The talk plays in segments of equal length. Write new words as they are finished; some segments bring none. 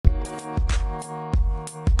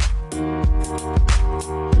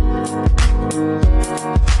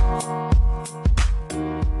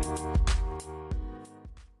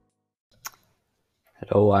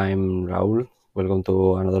Hello, I'm Raul. Welcome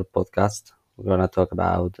to another podcast. We're gonna talk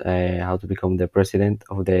about how to become the president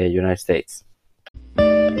of the United States.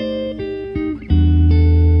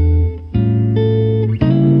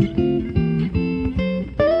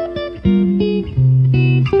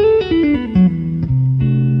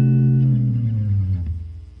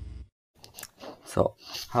 So,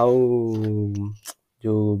 how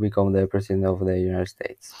you become the president of the United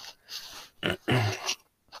States?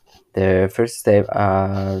 The first step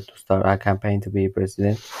to start a campaign to be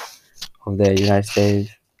president of the United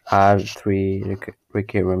States are three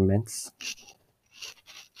requirements.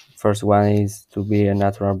 First one is to be a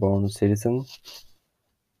natural born citizen,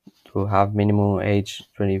 to have minimum age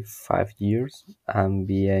 25 years, and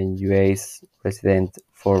be a US resident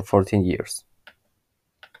for 14 years.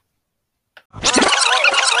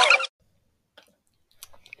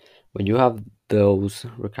 When you have those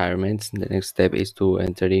requirements, the next step is to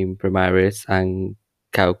enter in primaries and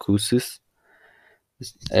caucuses.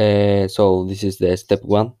 So this is the step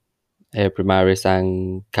one, primaries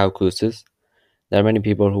and caucuses. There are many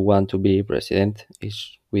people who want to be president,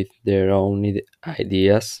 each with their own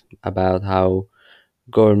ideas about how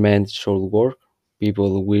government should work.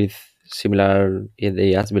 People with similar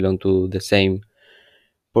ideas belong to the same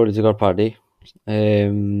political party.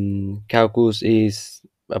 Caucus is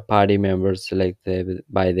a party member selected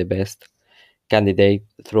by the best candidate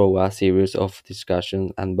through a series of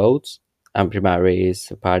discussions and votes. And primary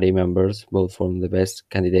is party members vote for the best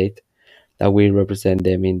candidate that will represent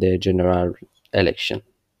them in the general election.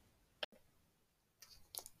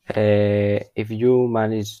 If you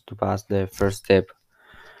manage to pass the first step,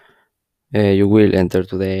 you will enter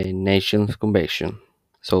to the nation's convention.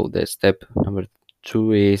 So the step number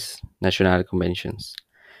two is national conventions.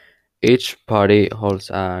 Each party holds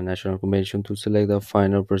a national convention to select the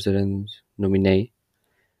final president nominee.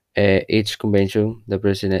 Each convention, the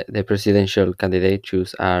presidential candidate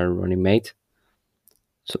choose a running mate,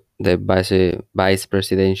 so the vice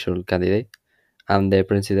presidential candidate, and the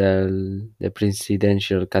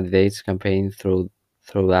presidential candidates campaign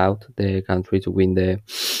throughout the country to win the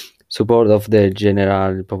support of the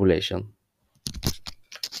general population.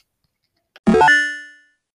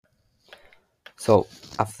 So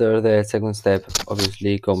after the second step,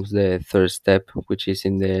 obviously comes the third step, which is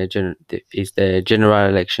the general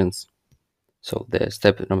elections. So the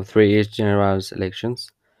step number three is general elections.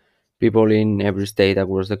 People in every state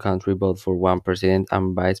across the country vote for one president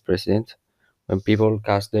and vice president. When people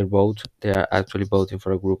cast their vote, they are actually voting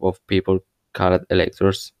for a group of people called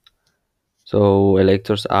electors. So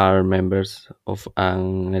electors are members of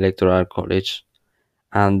an electoral college.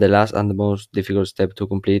 And the last and the most difficult step to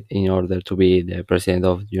complete in order to be the president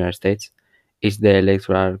of the United States is the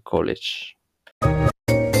electoral college.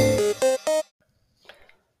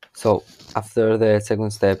 So after the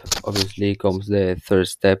second step, obviously comes the third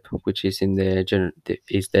step, which is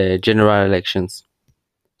the general elections.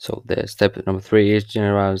 So the step number three is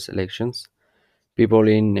general elections. People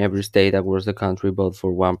in every state across the country vote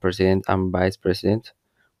for one president and vice president.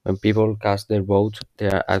 When people cast their vote, they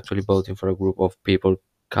are actually voting for a group of people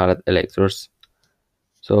called electors.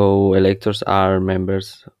 So electors are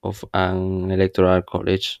members of an electoral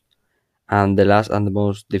college. And the last and the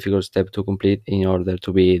most difficult step to complete in order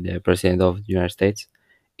to be the president of the United States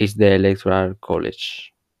is the electoral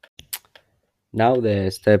college. Now the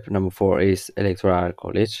step number four is electoral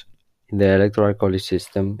college. In the electoral college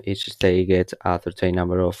system, each state gets a certain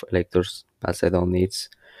number of electors based on its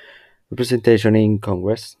representation in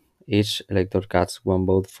Congress. Each elector casts one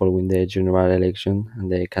vote following the general election,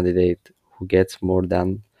 and the candidate who gets more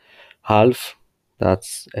than half,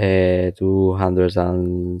 that's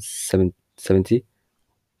 270,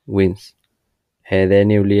 wins. The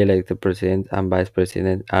newly elected president and vice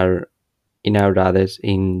president are inaugurated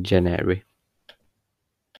in January.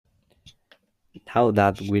 Now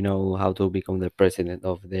that we know how to become the president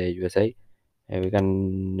of the USA, we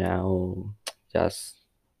can now just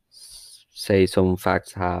say some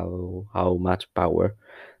facts how much power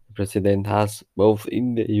the president has both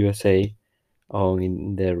in the USA and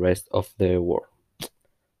in the rest of the world.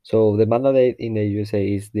 So the mandate in the USA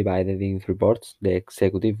is divided in three parts: the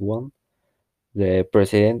executive one, the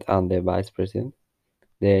president and the vice president;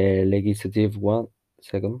 the legislative one,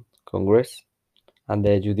 second, Congress; and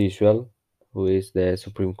the judicial, who is the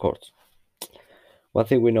Supreme Court. One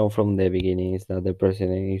thing we know from the beginning is that the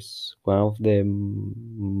president is one of the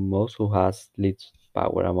most who has least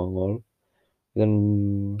power among all. We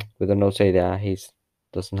don't know say that he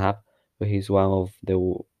doesn't have, but he's one of the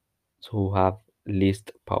who have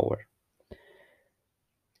least power.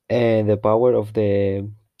 And the power of the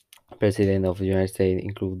president of the United States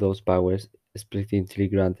include those powers explicitly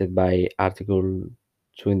granted by Article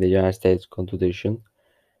 2 in the United States Constitution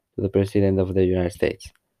to the President of the United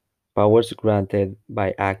States. Powers granted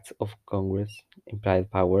by acts of Congress, implied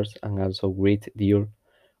powers, and also great deal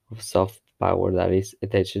of soft power that is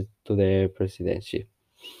attached to the presidency.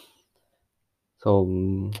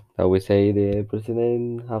 So I would say the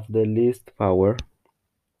president have the least power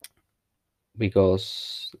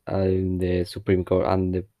because the Supreme Court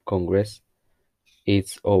and the Congress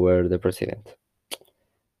it's over the president.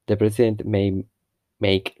 The president may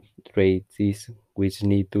make treaties which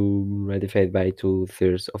need to ratified by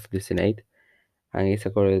two-thirds of the Senate, and is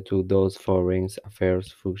according to those foreign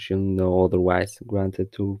affairs function no otherwise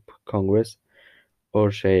granted to Congress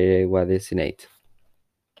or shared with the Senate.